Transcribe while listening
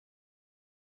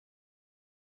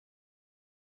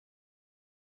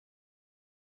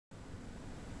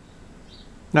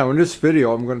Now in this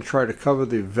video I'm going to try to cover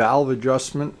the valve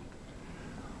adjustment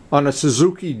on a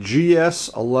Suzuki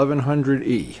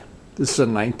GS1100E. This is a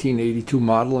 1982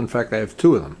 model. In fact, I have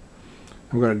two of them.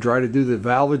 I'm going to try to do the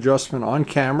valve adjustment on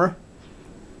camera,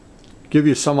 give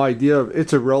you some idea of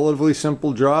it's a relatively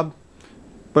simple job,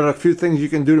 but a few things you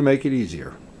can do to make it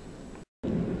easier.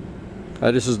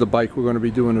 This is the bike we're going to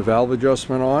be doing a valve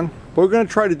adjustment on. But we're going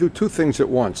to try to do two things at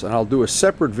once, and I'll do a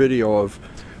separate video of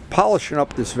polishing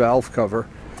up this valve cover.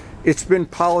 It's been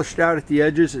polished out at the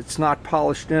edges, it's not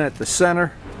polished in at the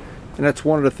center, and that's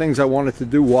one of the things I wanted to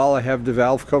do while I have the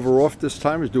valve cover off this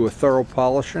time, is do a thorough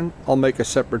polishing. I'll make a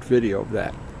separate video of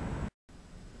that.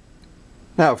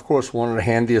 Now, of course, one of the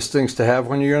handiest things to have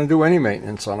when you're going to do any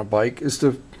maintenance on a bike is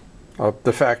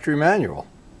the factory manual.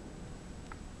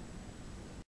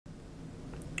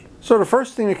 So the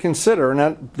first thing to consider, and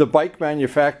that the bike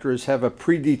manufacturers have a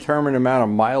predetermined amount of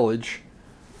mileage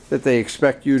that they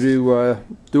expect you to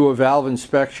do a valve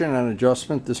inspection and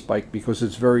adjustment this bike, because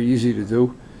it's very easy to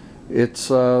do. It's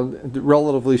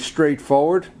relatively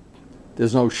straightforward.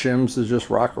 There's no shims, there's just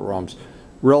rocker rumps.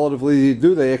 Relatively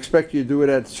they expect you to do it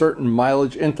at certain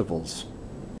mileage intervals.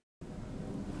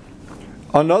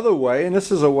 Another way, and this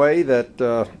is a way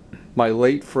that my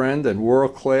late friend and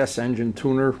world-class engine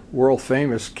tuner, world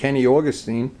famous Kenny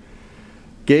Augustine,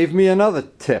 gave me another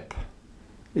tip.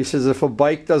 He says if a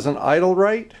bike doesn't idle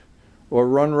right or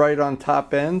run right on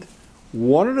top end,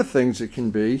 one of the things it can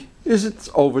be is it's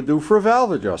overdue for a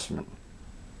valve adjustment.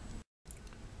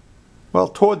 Well,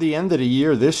 toward the end of the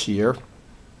year this year,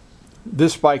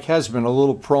 this bike has been a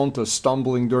little prone to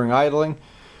stumbling during idling.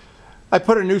 I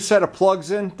put a new set of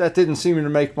plugs in. That didn't seem to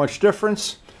make much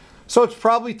difference. So it's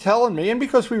probably telling me, and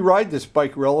because we ride this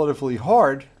bike relatively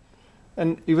hard,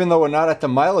 and even though we're not at the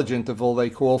mileage interval they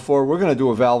call for, we're going to do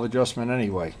a valve adjustment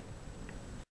anyway.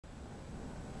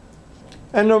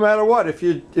 And no matter what, if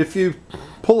you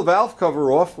pull the valve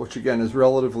cover off, which again is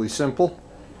relatively simple,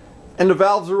 and the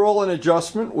valves are all in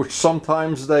adjustment, which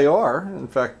sometimes they are, in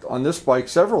fact on this bike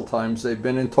several times they've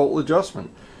been in total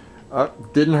adjustment,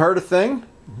 didn't hurt a thing,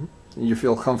 and you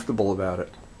feel comfortable about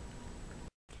it.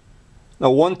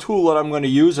 Now, one tool that I'm going to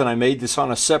use, and I made this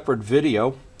on a separate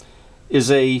video, is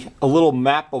a little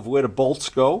map of where the bolts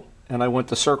go, and I went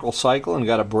to Circle Cycle and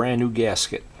got a brand new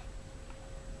gasket.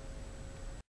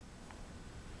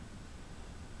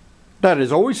 Now,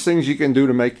 there's always things you can do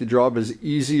to make the job as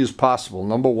easy as possible.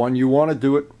 Number one, you want to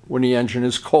do it when the engine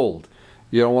is cold.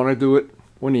 You don't want to do it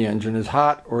when the engine is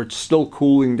hot or it's still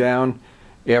cooling down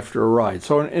after a ride.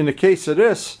 So in the case of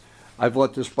this, I've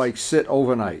let this bike sit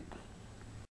overnight.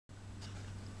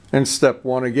 And step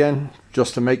one, again,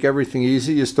 just to make everything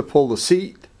easy, is to pull the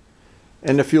seat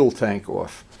and the fuel tank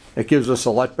off. It gives us a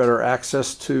lot better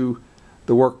access to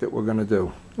the work that we're going to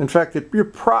do. In fact,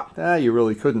 you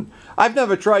really couldn't. I've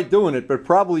never tried doing it, but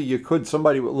probably you could.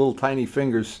 Somebody with little tiny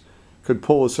fingers could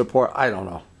pull this apart. I don't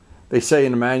know. They say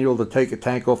in the manual to take a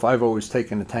tank off. I've always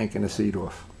taken the tank and the seat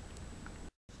off.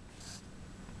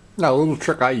 Now, a little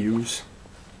trick I use,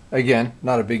 again,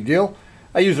 not a big deal.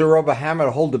 I use a rubber hammer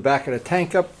to hold the back of the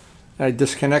tank up. I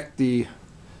disconnect the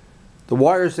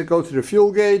wires that go to the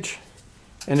fuel gauge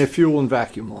and the fuel and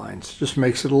vacuum lines. Just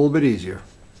makes it a little bit easier.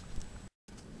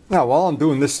 Now, while I'm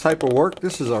doing this type of work,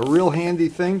 this is a real handy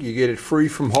thing. You get it free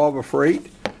from Harbor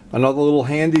Freight. Another little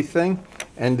handy thing.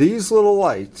 And these little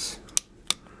lights,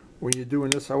 when you're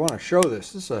doing this, I want to show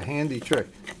this. This is a handy trick.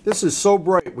 This is so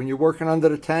bright when you're working under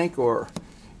the tank or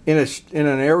in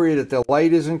an area that the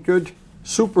light isn't good.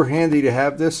 Super handy to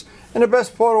have this, and the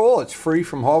best part of all, it's free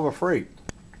from Harbor Freight.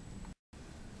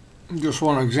 Just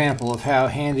one example of how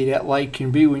handy that light can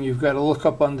be when you've got to look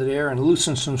up under there and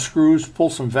loosen some screws,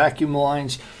 pull some vacuum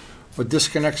lines, or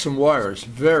disconnect some wires.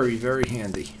 Very, very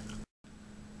handy.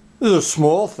 This is a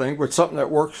small thing, but something that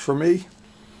works for me.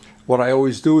 What I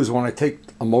always do is when I take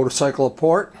a motorcycle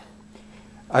apart,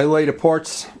 I lay the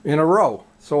parts in a row.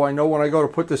 So I know when I go to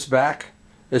put this back,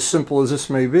 as simple as this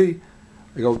may be,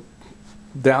 I go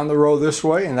down the row this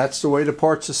way, and that's the way the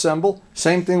parts assemble.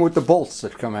 Same thing with the bolts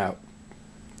that come out.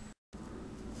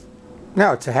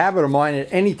 Now, it's a habit of mine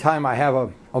at any time I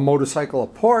have a motorcycle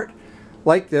apart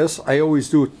like this, I always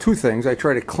do two things. I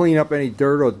try to clean up any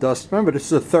dirt or dust. Remember,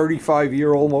 this is a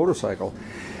 35-year-old motorcycle.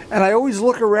 And I always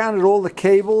look around at all the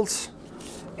cables.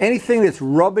 Anything that's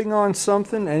rubbing on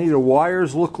something, any of the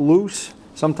wires look loose.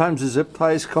 Sometimes the zip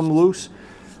ties come loose.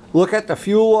 Look at the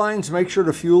fuel lines, make sure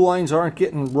the fuel lines aren't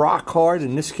getting rock hard.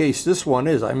 In this case, this one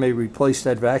is. I may replace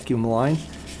that vacuum line.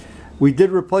 We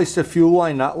did replace the fuel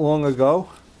line not long ago.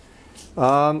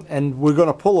 And we're going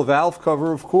to pull a valve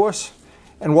cover, of course.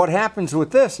 And what happens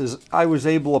with this is I was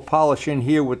able to polish in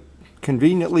here with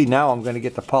conveniently. Now I'm going to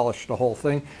get to polish the whole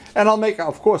thing. And I'll make,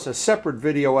 of course, a separate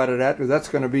video out of that, because that's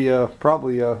going to be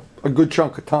probably a good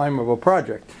chunk of time of a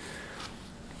project.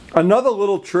 Another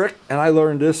little trick, and I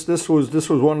learned this was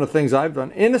one of the things I've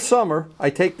done. In the summer, I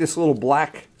take this little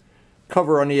black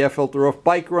cover on the air filter off.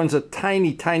 Bike runs a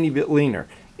tiny bit leaner.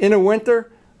 In the winter,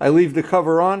 I leave the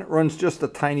cover on, it runs just a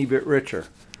tiny bit richer.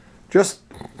 Just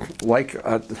like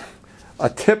a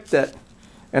tip that,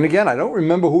 and again, I don't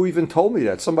remember who even told me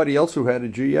that. Somebody else who had a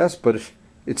GS, but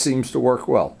it seems to work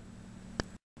well.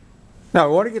 Now, I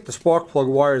want to get the spark plug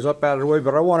wires up out of the way,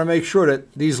 but I want to make sure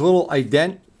that these little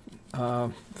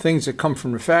things that come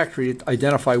from the factory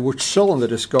identify which cylinder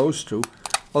this goes to,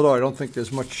 although I don't think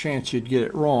there's much chance you'd get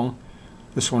it wrong.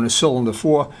 This one is cylinder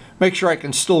 4. Make sure I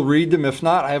can still read them. If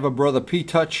not, I have a Brother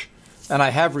P-Touch, and I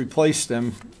have replaced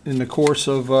them in the course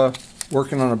of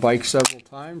working on a bike several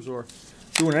times or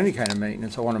doing any kind of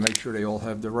maintenance. I want to make sure they all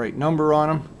have the right number on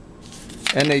them,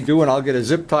 and they do, and I'll get a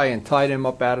zip tie and tie them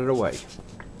up out of the way.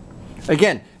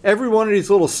 Again, every one of these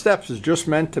little steps is just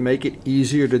meant to make it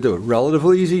easier to do.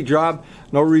 Relatively easy job,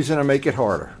 no reason to make it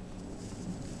harder.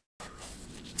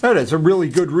 That is a really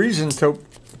good reason to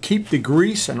keep the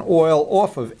grease and oil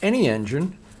off of any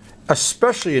engine,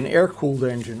 especially an air-cooled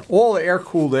engine. All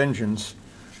air-cooled engines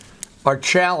are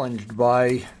challenged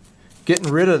by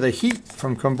getting rid of the heat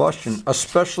from combustion,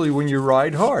 especially when you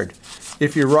ride hard.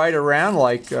 If you ride around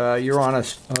like you're on a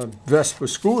Vespa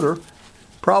scooter,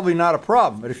 probably not a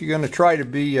problem. But if you're going to try to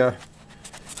be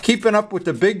keeping up with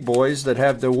the big boys that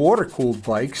have the water-cooled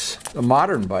bikes, the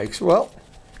modern bikes, well,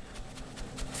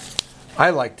 I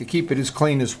like to keep it as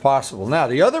clean as possible. Now,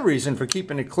 the other reason for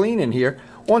keeping it clean in here,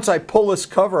 once I pull this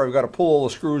cover, I've got to pull all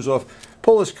the screws off,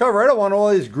 pull this cover, I don't want all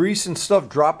this grease and stuff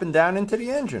dropping down into the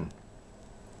engine.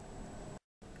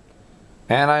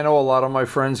 And I know a lot of my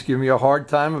friends give me a hard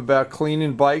time about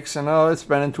cleaning bikes and, oh, it's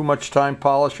spending too much time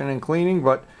polishing and cleaning,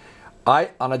 but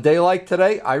on a day like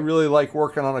today, I really like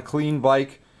working on a clean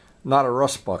bike, not a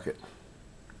rust bucket.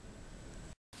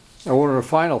 Now, one of the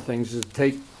final things is to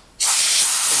take some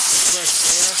fresh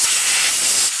air.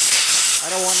 I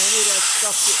don't want any of that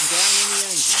stuff getting down in the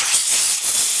engine.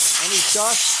 Any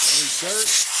dust, any dirt.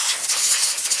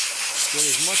 Get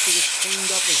as much of this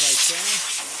cleaned up as I can.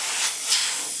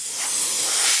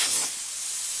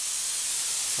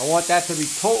 I want that to be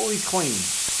totally clean.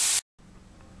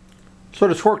 So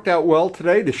this worked out well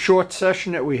today, the short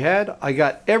session that we had. I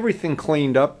got everything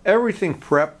cleaned up, everything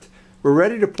prepped. We're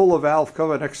ready to pull a valve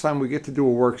cover next time we get to do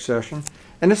a work session.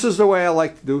 And this is the way I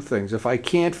like to do things. If I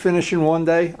can't finish in one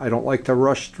day, I don't like to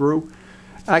rush through.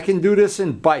 I can do this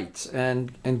in bites,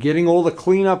 and getting all the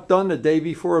cleanup done the day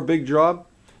before a big job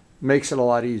makes it a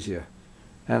lot easier.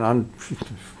 And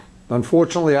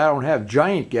unfortunately, I don't have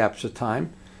giant gaps of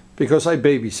time because I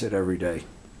babysit every day.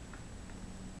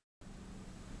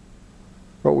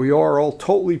 But we are all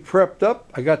totally prepped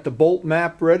up. I got the bolt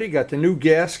map ready, got the new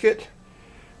gasket.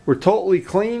 We're totally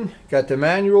clean, got the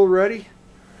manual ready.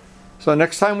 So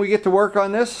next time we get to work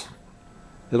on this,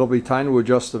 it'll be time to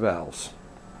adjust the valves.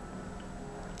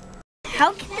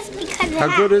 How can this be cut in half?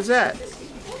 How good is that?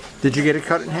 Did you get it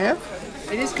cut in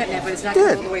half? It is cut in half, but it's not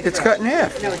cut all the way through. It's cut in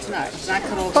half. No, it's not. It's not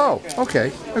cut all the way through. Oh, okay.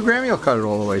 A Grammy will cut it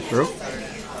all the way through.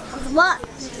 What?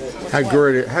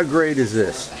 How great is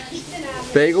this?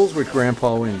 Bagels with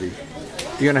Grandpa Windy.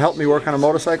 You gonna help me work on a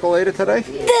motorcycle later today?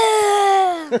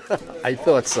 I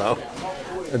thought so.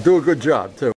 And do a good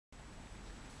job too.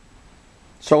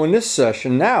 So in this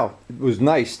session now, it was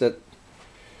nice that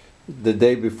the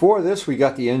day before this we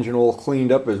got the engine all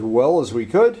cleaned up as well as we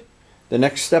could. The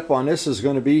next step on this is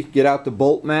going to be get out the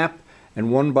bolt map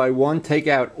and one by one take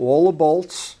out all the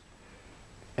bolts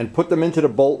and put them into the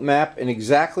bolt map in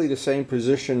exactly the same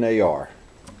position they are.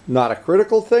 Not a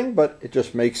critical thing, but it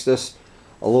just makes this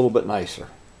a little bit nicer.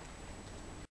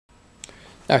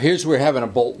 Now here's where having a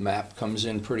bolt map comes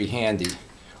in pretty handy.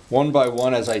 One by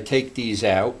one as I take these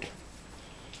out.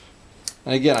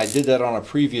 And again, I did that on a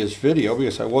previous video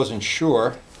because I wasn't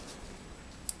sure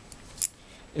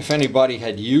if anybody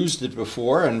had used it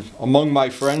before, and among my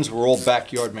friends were all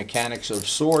backyard mechanics of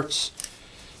sorts.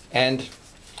 And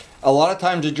a lot of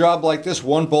times a job like this,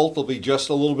 one bolt will be just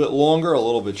a little bit longer, a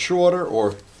little bit shorter,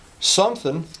 or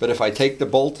something. But if I take the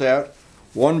bolts out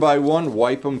one by one,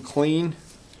 wipe them clean.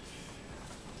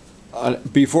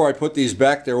 Before I put these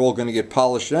back, they're all going to get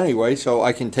polished anyway, so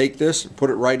I can take this and put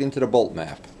it right into the bolt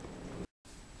map.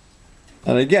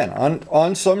 And again,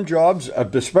 on some jobs,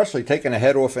 especially taking a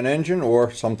head off an engine, or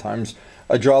sometimes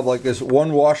a job like this, one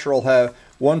bolt will have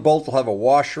a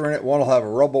washer in it, one will have a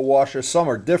rubber washer. Some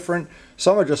are different,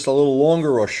 some are just a little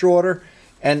longer or shorter.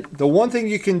 And the one thing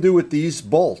you can do with these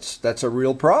bolts that's a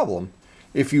real problem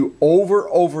if you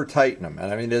over tighten them,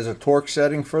 and I mean there's a torque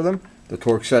setting for them, the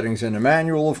torque setting's in the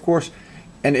manual of course,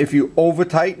 and if you over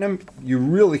tighten them, you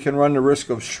really can run the risk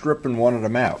of stripping one of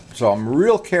them out. So I'm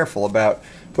real careful about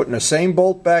putting the same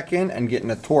bolt back in and getting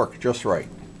the torque just right.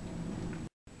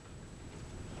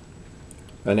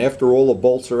 And after all the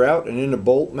bolts are out and in the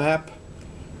bolt map,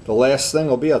 the last thing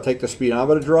will be I'll take the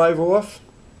speedometer drive off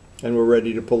and we're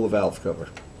ready to pull the valve cover.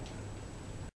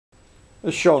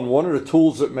 It's shown one of the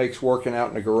tools that makes working out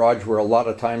in the garage where a lot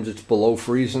of times it's below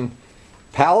freezing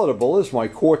palatable is my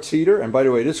quartz heater. And by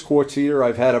the way, this quartz heater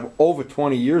I've had it over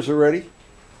 20 years already.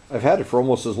 I've had it for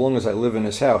almost as long as I live in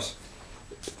this house.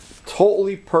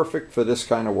 Totally perfect for this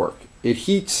kind of work. It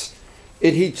heats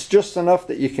just enough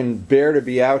that you can bear to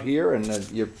be out here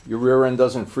and your rear end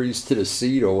doesn't freeze to the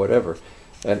seat or whatever.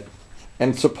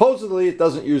 And supposedly it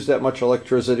doesn't use that much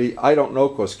electricity. I don't know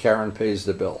because Karen pays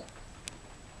the bill.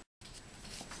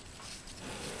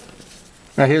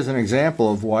 Now here's an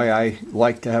example of why I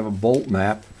like to have a bolt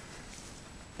map.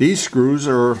 These screws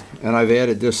are, and I've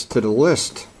added this to the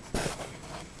list.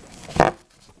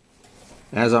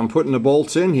 As I'm putting the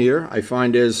bolts in here, I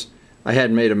find I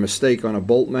had made a mistake on a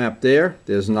bolt map there.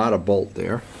 There's not a bolt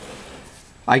there.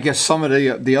 I guess some of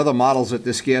the other models that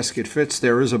this gasket fits,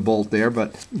 there is a bolt there,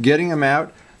 but getting them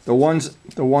out, the ones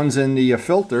in the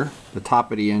filter, the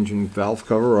top of the engine valve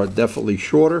cover, are definitely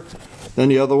shorter than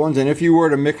the other ones. And if you were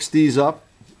to mix these up,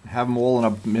 have them all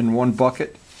in one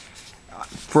bucket,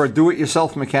 for a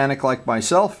do-it-yourself mechanic like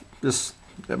myself,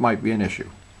 that might be an issue.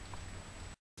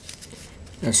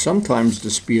 Now sometimes the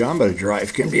speedometer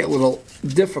drive can be a little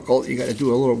difficult. You got to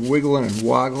do a little wiggling and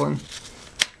woggling.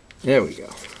 There we go.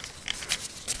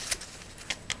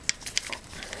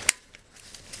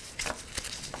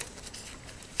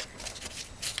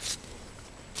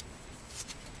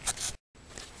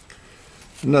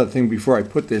 Another thing before I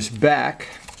put this back,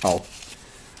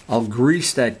 I'll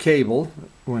grease that cable.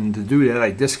 When to do that,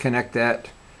 I disconnect that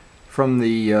from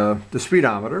the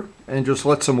speedometer and just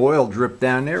let some oil drip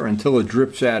down there until it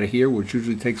drips out of here, which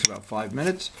usually takes about 5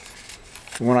 minutes.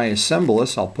 When I assemble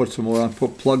this, I'll put some oil and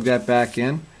plug that back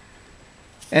in.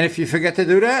 And if you forget to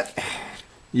do that,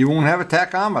 you won't have a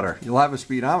tachometer. You'll have a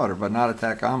speedometer, but not a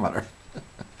tachometer.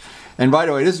 And by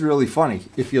the way, this is really funny.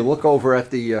 If you look over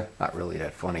at the, not really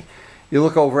that funny, you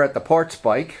look over at the parts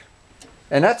bike,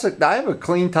 and I have a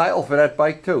clean title for that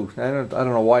bike too. I don't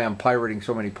know why I'm pirating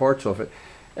so many parts of it.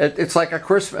 It's like a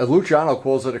Christmas, Luciano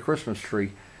calls it a Christmas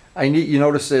tree. You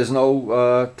notice there's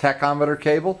no tachometer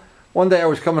cable. One day I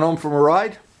was coming home from a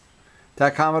ride,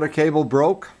 tachometer cable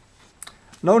broke.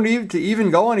 No need to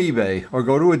even go on eBay or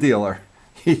go to a dealer.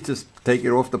 You just take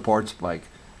it off the parts bike.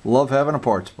 Love having a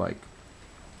parts bike.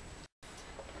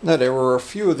 Now there were a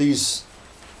few of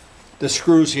the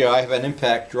screws here. I have an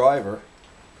impact driver.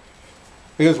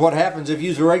 Because what happens if you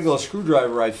use a regular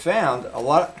screwdriver, I've found a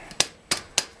lot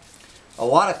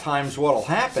of times what'll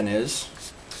happen is,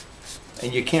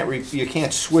 and you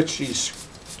can't switch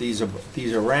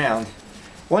these around.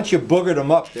 Once you booger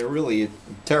them up, they're really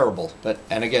terrible.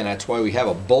 And again, that's why we have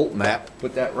a bolt map.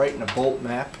 Put that right in a bolt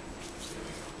map.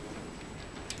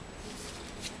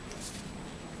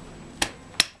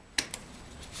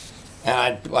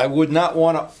 And I would not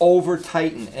want to over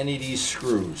tighten any of these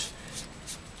screws.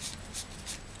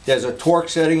 There's a torque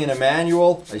setting in the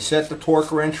manual. I set the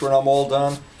torque wrench when I'm all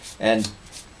done. And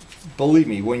believe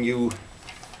me, when you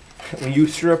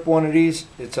strip one of these,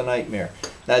 it's a nightmare.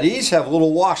 Now these have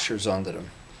little washers under them.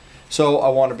 So I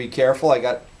want to be careful.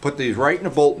 Put these right in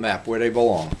the bolt map where they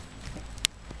belong.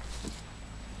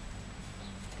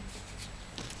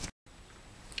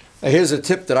 Now here's a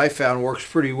tip that I found works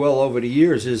pretty well over the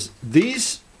years is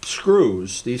these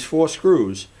screws, these 4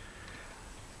 screws,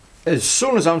 as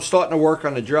soon as I'm starting to work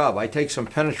on the job, I take some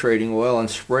penetrating oil and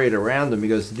spray it around them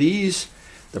because the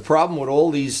problem with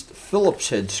all these Phillips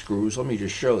head screws, let me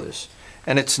just show this,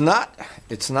 and it's not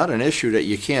an issue that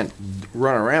you can't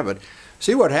run around, but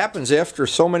see what happens after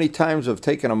so many times of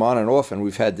taking them on and off and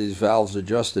we've had these valves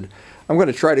adjusted. I'm going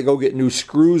to try to go get new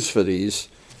screws for these.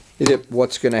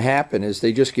 What's going to happen is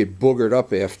they just get boogered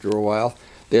up after a while.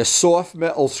 They're soft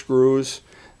metal screws,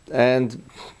 and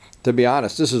to be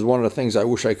honest, this is one of the things I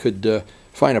wish I could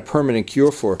find a permanent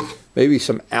cure for. Maybe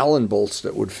some Allen bolts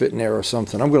that would fit in there or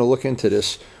something. I'm going to look into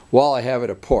this while I have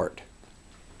it apart.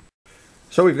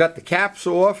 So we've got the caps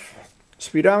off,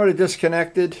 speedometer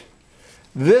disconnected.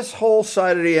 This whole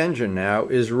side of the engine now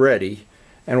is ready,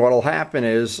 and what will happen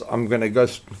is I'm going to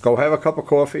go have a cup of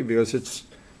coffee because it's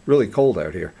really cold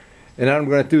out here. And then I'm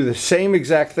going to do the same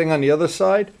exact thing on the other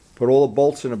side, put all the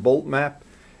bolts in a bolt map,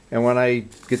 and when I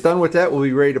get done with that, we'll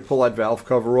be ready to pull that valve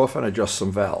cover off and adjust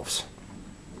some valves.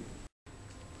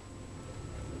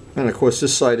 And of course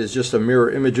this side is just a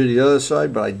mirror image of the other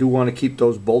side, but I do want to keep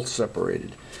those bolts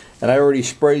separated. And I already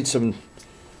sprayed some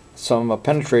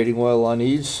penetrating oil on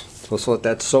these. Let's let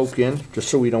that soak in, just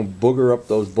so we don't booger up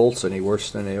those bolts any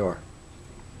worse than they are.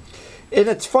 And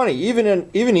it's funny, even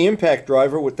the impact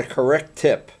driver with the correct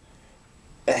tip,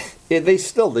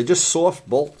 they're just soft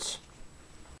bolts.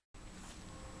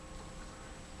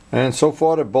 And so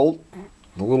far the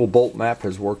little bolt map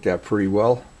has worked out pretty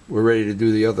well. We're ready to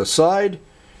do the other side.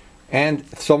 And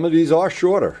some of these are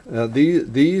shorter.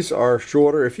 These are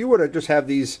shorter. If you were to just have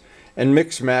these and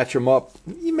mix match them up,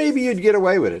 maybe you'd get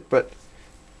away with it. But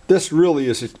this really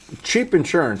is a cheap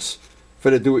insurance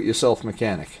for the do-it-yourself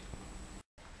mechanic.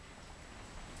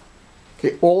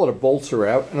 Okay, all of the bolts are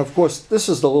out. And of course, this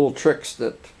is the little tricks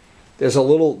that this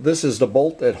is the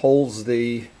bolt that holds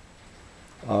the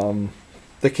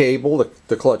cable,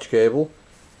 the clutch cable.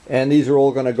 And these are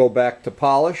all going to go back to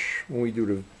polish when we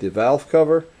do the valve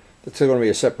cover. That's going to be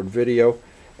a separate video.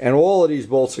 And all of these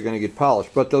bolts are going to get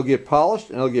polished. But they'll get polished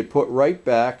and they'll get put right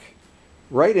back,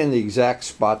 right in the exact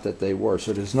spot that they were.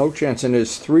 So there's no chance. And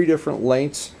there's 3 different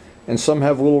lengths. And some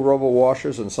have little rubber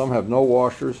washers and some have no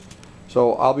washers.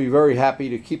 So I'll be very happy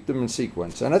to keep them in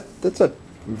sequence. And that's a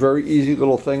very easy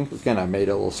little thing. Again, I made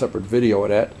a little separate video of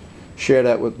that. Share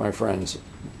that with my friends.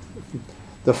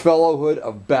 The fellowhood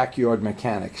of backyard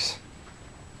mechanics.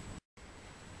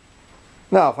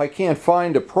 Now, if I can't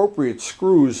find appropriate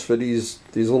screws for these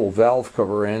little valve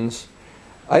cover ends,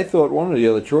 I thought one of the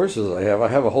other choices I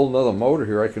have a whole nother motor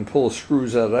here. I can pull the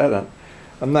screws out of that. And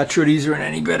I'm not sure these are in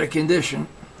any better condition.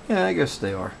 Yeah, I guess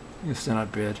they are. I guess they're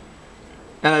not bad.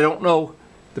 And I don't know,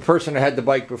 the person that had the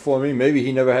bike before me, maybe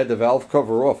he never had the valve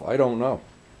cover off. I don't know.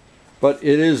 But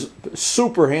it is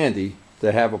super handy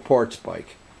to have a parts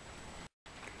bike.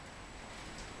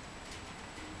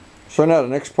 So now the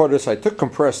next part of this, I took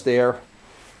compressed air,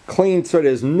 cleaned so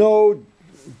there's no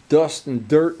dust and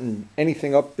dirt and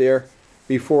anything up there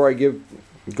before I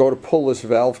go to pull this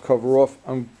valve cover off.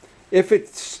 If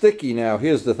it's sticky now,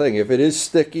 here's the thing. If it is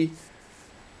sticky,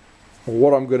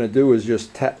 what I'm going to do is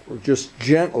just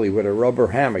gently with a rubber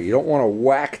hammer. You don't want to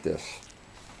whack this.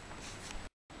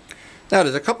 Now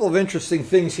there's a couple of interesting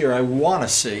things here I want to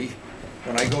see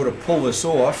when I go to pull this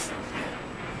off.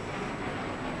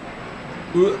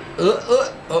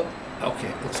 Oh,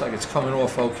 okay, looks like it's coming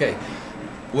off okay.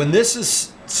 When this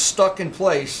is stuck in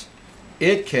place,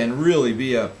 it can really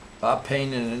be a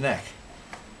pain in the neck.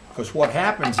 Because what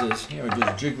happens is,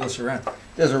 just jiggle this around.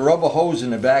 There's a rubber hose in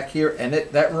the back here, and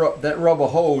that rubber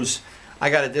hose, I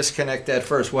got to disconnect that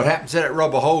first. What happens to that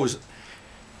rubber hose,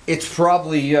 it's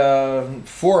probably 4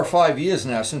 or 5 years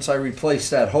now since I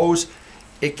replaced that hose.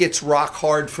 It gets rock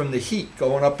hard from the heat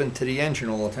going up into the engine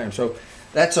all the time. So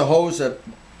that's a hose that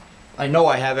I know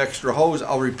I have extra hose.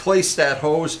 I'll replace that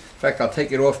hose. In fact, I'll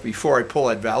take it off before I pull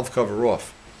that valve cover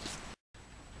off.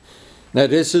 Now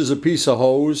this is a piece of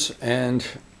hose, and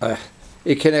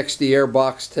it connects the air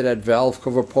box to that valve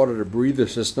cover part of the breather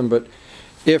system. But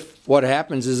if what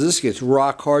happens is this gets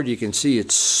rock hard, you can see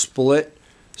it's split.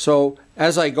 So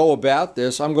as I go about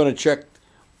this, I'm going to check,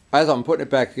 as I'm putting it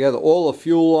back together, all the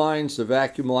fuel lines, the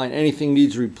vacuum line, anything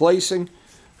needs replacing.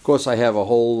 Of course, I have a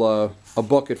whole a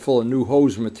bucket full of new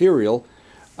hose material.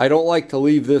 I don't like to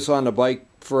leave this on the bike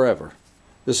forever.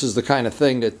 This is the kind of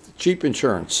thing that cheap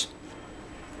insurance.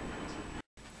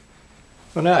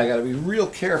 But now I got to be real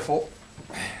careful.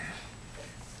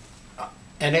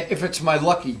 And if it's my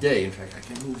lucky day, in fact, I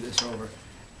can move this over.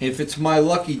 If it's my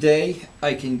lucky day,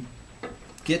 I can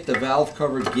get the valve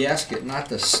cover gasket not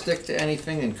to stick to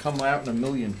anything and come out in a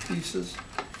million pieces.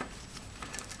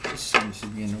 This seems to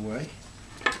be in the way.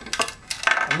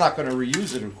 I'm not going to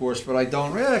reuse it, of course, but I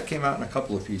don't. It came out in a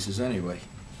couple of pieces anyway.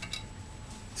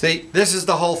 See, this is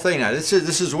the whole thing now. This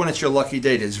is when it's your lucky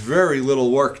day. There's very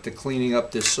little work to cleaning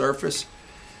up this surface.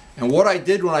 And what I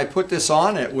did when I put this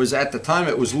on, it was at the time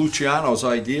it was Luciano's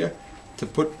idea to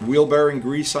put wheel bearing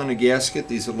grease on the gasket.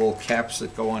 These are little caps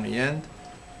that go on the end.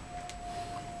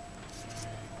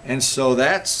 And so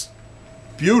that's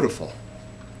beautiful.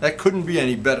 That couldn't be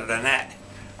any better than that.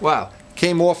 Wow.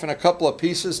 Came off in a couple of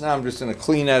pieces. Now I'm just going to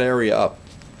clean that area up.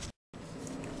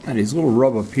 And these little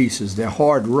rubber pieces, they're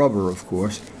hard rubber, of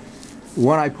course.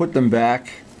 When I put them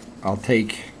back, I'll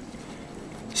take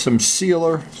some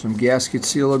sealer, some gasket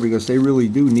sealer, because they really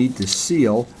do need to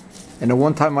seal. And the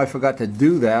one time I forgot to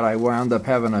do that, I wound up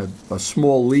having a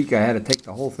small leak. I had to take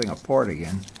the whole thing apart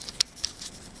again.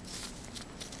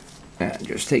 And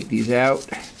just take these out.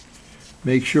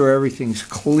 Make sure everything's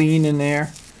clean in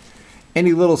there.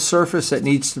 Any little surface that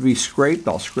needs to be scraped,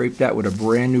 I'll scrape that with a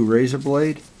brand new razor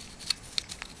blade.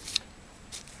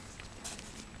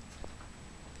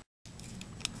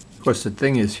 Of course, the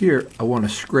thing is here, I want to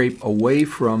scrape away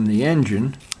from the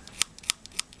engine.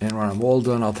 And when I'm all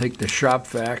done, I'll take the shop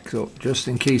vac, so just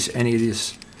in case any of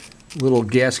this little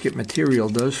gasket material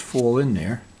does fall in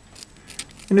there.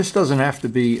 And this doesn't have to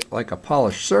be like a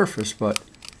polished surface, but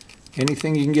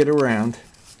anything you can get around,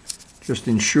 just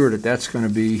ensure that that's going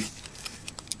to be.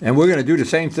 And we're going to do the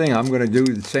same thing. I'm going to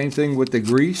do the same thing with the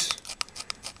grease.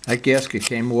 That gasket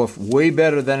came off way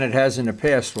better than it has in the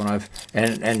past when I've,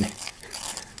 and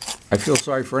I feel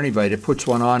sorry for anybody that puts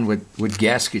one on with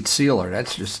gasket sealer.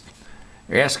 That's just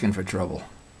asking for trouble.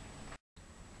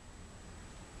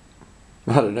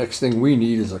 Now the next thing we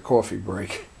need is a coffee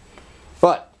break.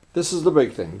 But this is the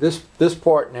big thing. This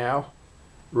part now,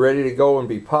 ready to go and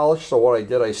be polished. So what I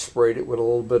did, I sprayed it with a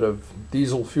little bit of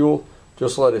diesel fuel.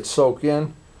 Just let it soak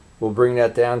in. We'll bring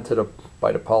that down to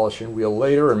by the polishing wheel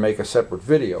later and make a separate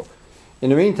video.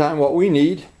 In the meantime, what we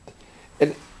need,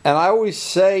 and I always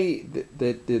say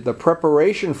that the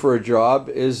preparation for a job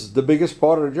is the biggest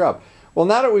part of the job. Well,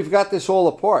 now that we've got this all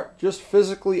apart, just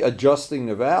physically adjusting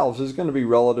the valves is going to be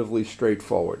relatively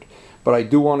straightforward. But I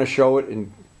do want to show it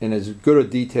in as good a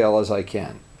detail as I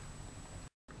can.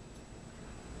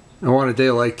 On a day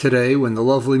like today, when the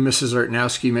lovely Mrs.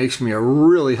 Artnowski makes me a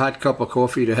really hot cup of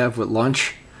coffee to have with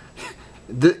lunch,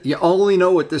 you only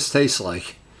know what this tastes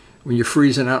like when you're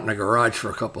freezing out in the garage for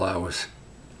a couple hours.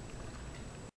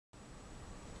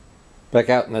 Back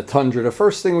out in the tundra, the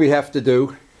first thing we have to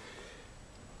do,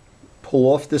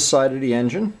 pull off this side of the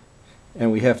engine,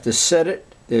 and we have to set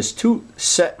it. There's two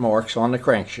set marks on the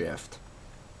crankshaft.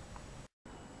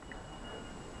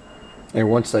 And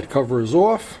once that cover is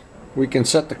off, we can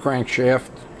set the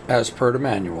crankshaft as per the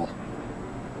manual.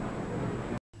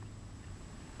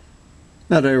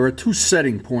 Now there are two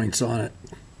setting points on it,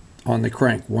 on the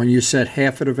crank. When you set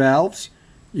half of the valves,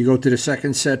 you go to the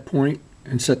second set point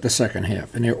and set the second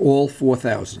half, and they're all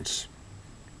 4/1000ths.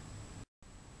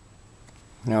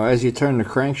 Now as you turn the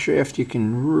crankshaft, you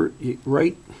can,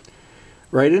 right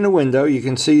in the window, you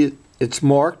can see it's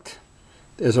marked.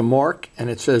 There's a mark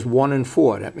and it says 1 and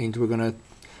 4. That means we're going to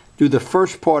do the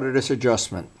first part of this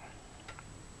adjustment.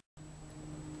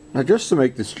 Now just to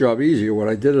make this job easier, what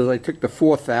I did is I took the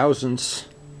 4/1000ths,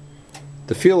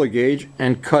 the feeler gauge,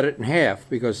 and cut it in half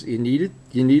because you need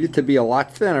it to be a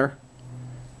lot thinner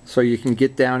so you can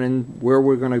get down in where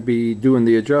we're going to be doing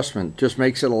the adjustment. Just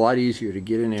makes it a lot easier to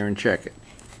get in there and check it.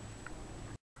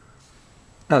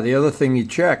 Now the other thing you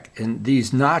check, and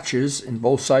these notches in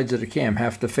both sides of the cam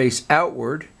have to face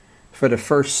outward for the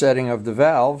first setting of the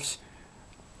valves,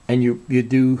 and you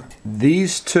do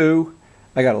these two.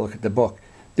 I got to look at the book.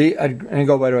 And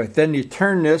go by the way. Then you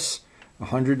turn this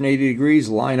 180 degrees,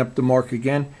 line up the mark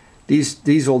again.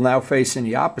 These will now face in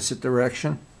the opposite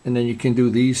direction, and then you can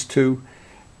do these two.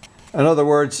 In other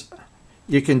words,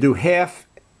 you can do half.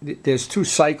 There's two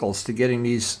cycles to getting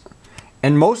these.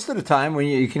 And most of the time, when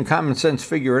you can common sense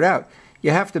figure it out,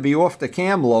 you have to be off the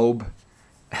cam lobe.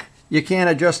 You can't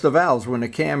adjust the valves when the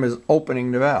cam is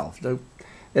opening the valve. It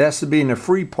has to be in the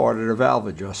free part of the valve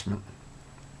adjustment.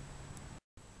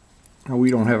 Now,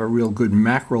 we don't have a real good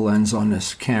macro lens on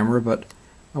this camera, but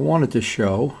I wanted to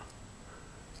show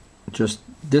just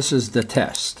this is the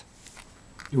test.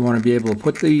 You want to be able to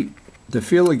put the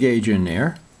feeler gauge in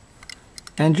there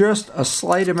and just a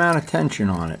slight amount of tension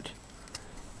on it.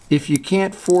 If you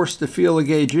can't force the feeler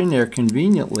gauge in there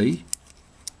conveniently,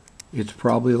 it's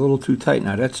probably a little too tight.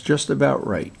 Now that's just about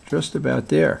right, just about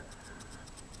there.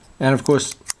 And of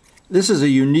course, this is a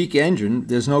unique engine.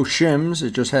 There's no shims.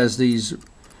 It just has these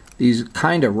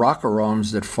kind of rocker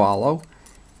arms that follow.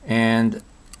 And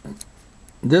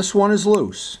this one is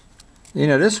loose. You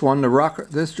know, this one, the rocker,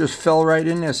 this just fell right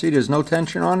in there. See, there's no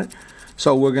tension on it.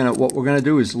 So what we're gonna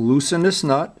do is loosen this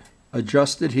nut,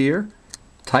 adjust it here,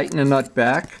 tighten the nut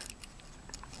back,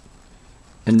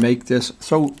 and make this.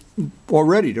 So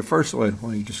already the first one,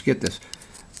 let me just get this.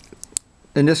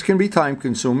 And this can be time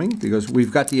consuming because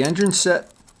we've got the engine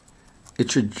set.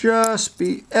 It should just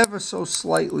be ever so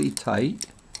slightly tight,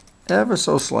 ever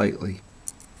so slightly.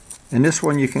 And this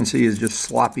one you can see is just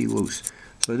sloppy loose.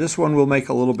 So this one will make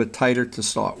a little bit tighter to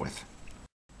start with.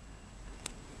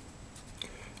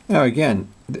 Now again,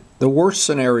 the worst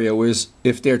scenario is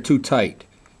if they're too tight.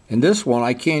 In this one,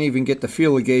 I can't even get the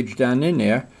feeler gauge down in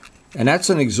there, and that's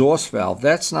an exhaust valve.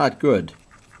 That's not good.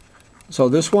 So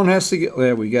this one has to get,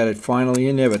 there we got it finally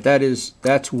in there, but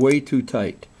that's way too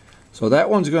tight. So that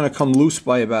one's going to come loose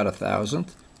by about 1/1000th.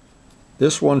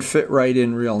 This one fit right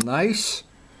in real nice.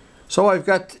 So I've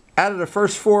got, out of the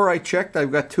first 4 I checked,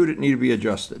 I've got 2 that need to be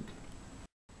adjusted.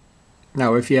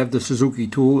 Now if you have the Suzuki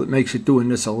tool, it makes it doing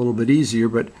this a little bit easier,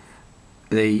 but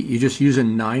you just use a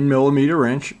 9mm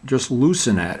wrench, just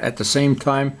loosen that. At the same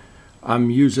time, I'm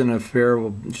using a pair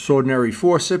of just ordinary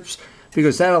forceps,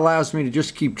 because that allows me to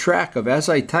just keep track of, as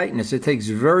I tighten this, it takes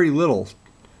very little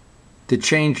to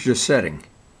change the setting.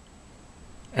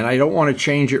 And I don't want to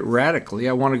change it radically.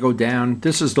 I want to go down.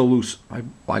 This is the loose.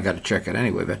 I got to check it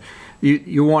anyway, but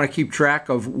you want to keep track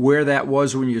of where that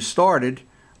was when you started.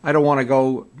 I don't want to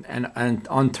go and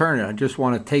unturn it. I just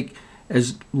want to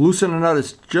loosen a nut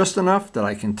as just enough that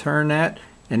I can turn that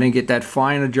and then get that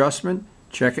fine adjustment.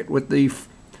 Check it with the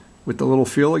little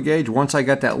feeler gauge. Once I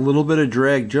got that little bit of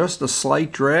drag, just a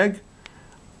slight drag,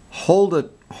 hold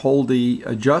the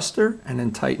adjuster and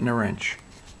then tighten the wrench.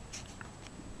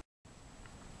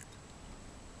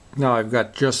 Now I've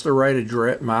got just the right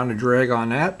amount of drag on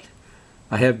that.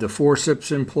 I have the forceps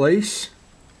in place.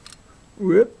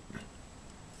 Whoop.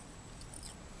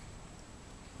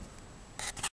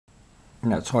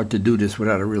 Now it's hard to do this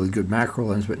without a really good macro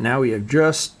lens, but now we have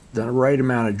just the right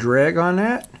amount of drag on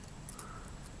that.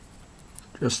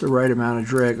 Just the right amount of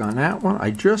drag on that one.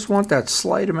 I just want that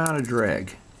slight amount of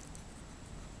drag.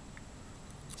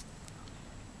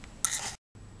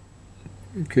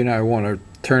 Okay, now I want to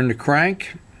turn the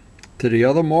crank to the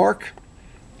other mark.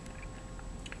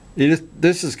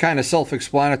 This is kind of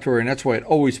self-explanatory, and that's why it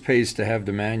always pays to have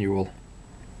the manual.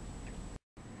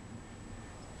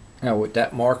 Now with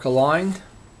that mark aligned,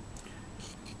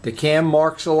 the cam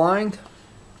marks aligned,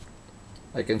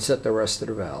 I can set the rest of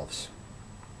the valves.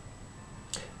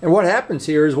 And what happens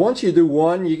here is once you do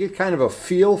one, you get kind of a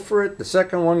feel for it. The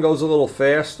second one goes a little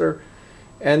faster,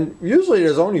 and usually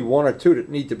there's only one or two that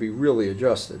need to be really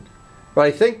adjusted. But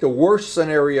I think the worst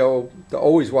scenario to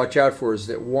always watch out for is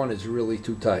that one is really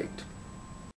too tight.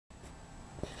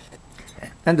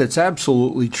 And it's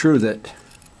absolutely true that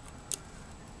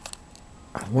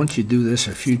once you do this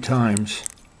a few times,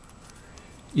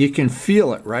 you can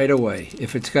feel it right away.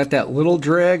 If it's got that little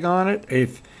drag on it,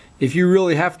 if you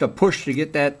really have to push to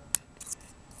get that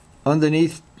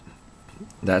underneath,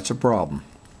 that's a problem.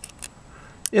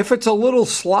 If it's a little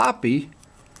sloppy,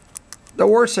 the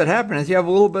worst that happens is you have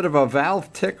a little bit of a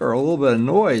valve tick or a little bit of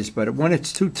noise, but when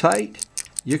it's too tight,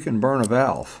 you can burn a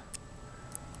valve.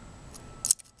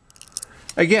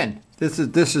 Again, this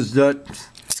is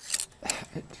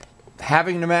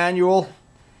having the manual,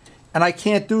 and I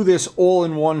can't do this all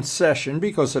in one session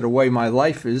because of the way my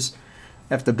life is.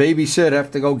 I have to babysit, I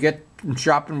have to go get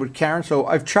shopping with Karen, so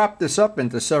I've chopped this up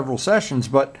into several sessions,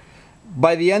 but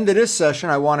by the end of this session,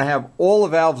 I want to have all the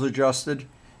valves adjusted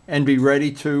and be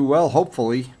ready to, well,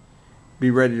 hopefully,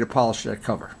 be ready to polish that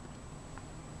cover.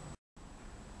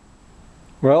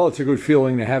 Well, it's a good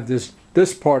feeling to have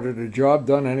this part of the job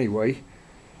done anyway.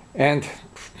 And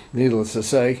needless to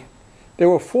say, there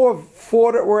were four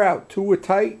that were out. 2 were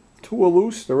tight, 2 were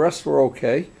loose, the rest were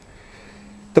okay.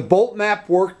 The bolt map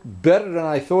worked better than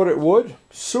I thought it would.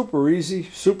 Super easy,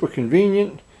 super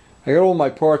convenient. I got all my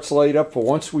parts laid up for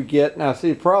once we get... Now,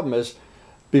 see, the problem is,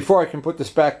 before I can put this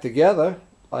back together,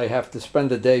 I have to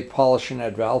spend a day polishing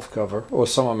that valve cover, or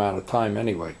some amount of time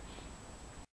anyway.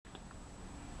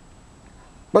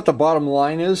 But the bottom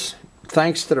line is,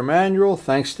 thanks to the manual,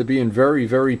 thanks to being very,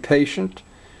 very patient,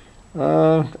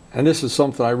 and this is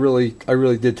something I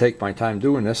really did take my time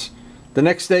doing this. The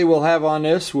next day we'll have on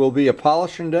this will be a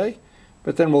polishing day,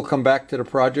 but then we'll come back to the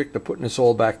project of putting this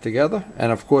all back together,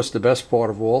 and of course the best part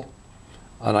of all,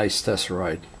 a nice test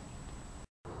ride.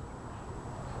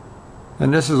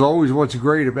 And this is always what's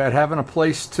great about having a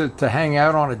place to hang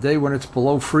out on a day when it's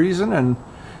below freezing, and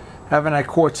having that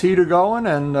quartz heater going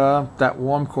and that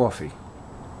warm coffee.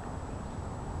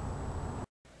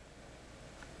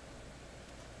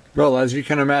 Well, as you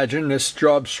can imagine, this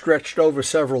job stretched over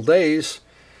several days.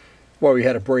 Well, we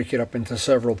had to break it up into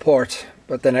several parts.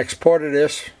 But the next part of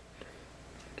this,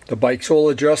 the bike's all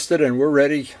adjusted and we're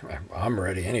ready. I'm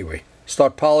ready anyway.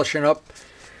 Start polishing up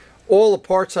all the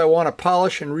parts I want to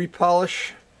polish and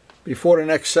repolish before the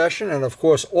next session. And of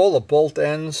course, all the bolt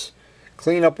ends,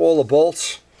 clean up all the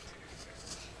bolts.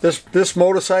 This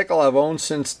motorcycle I've owned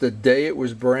since the day it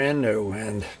was brand new,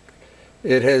 and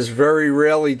it has very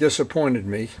rarely disappointed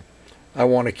me. I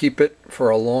want to keep it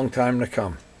for a long time to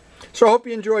come. So I hope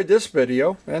you enjoyed this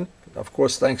video, and of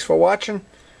course thanks for watching,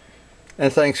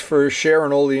 and thanks for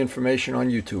sharing all the information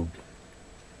on YouTube.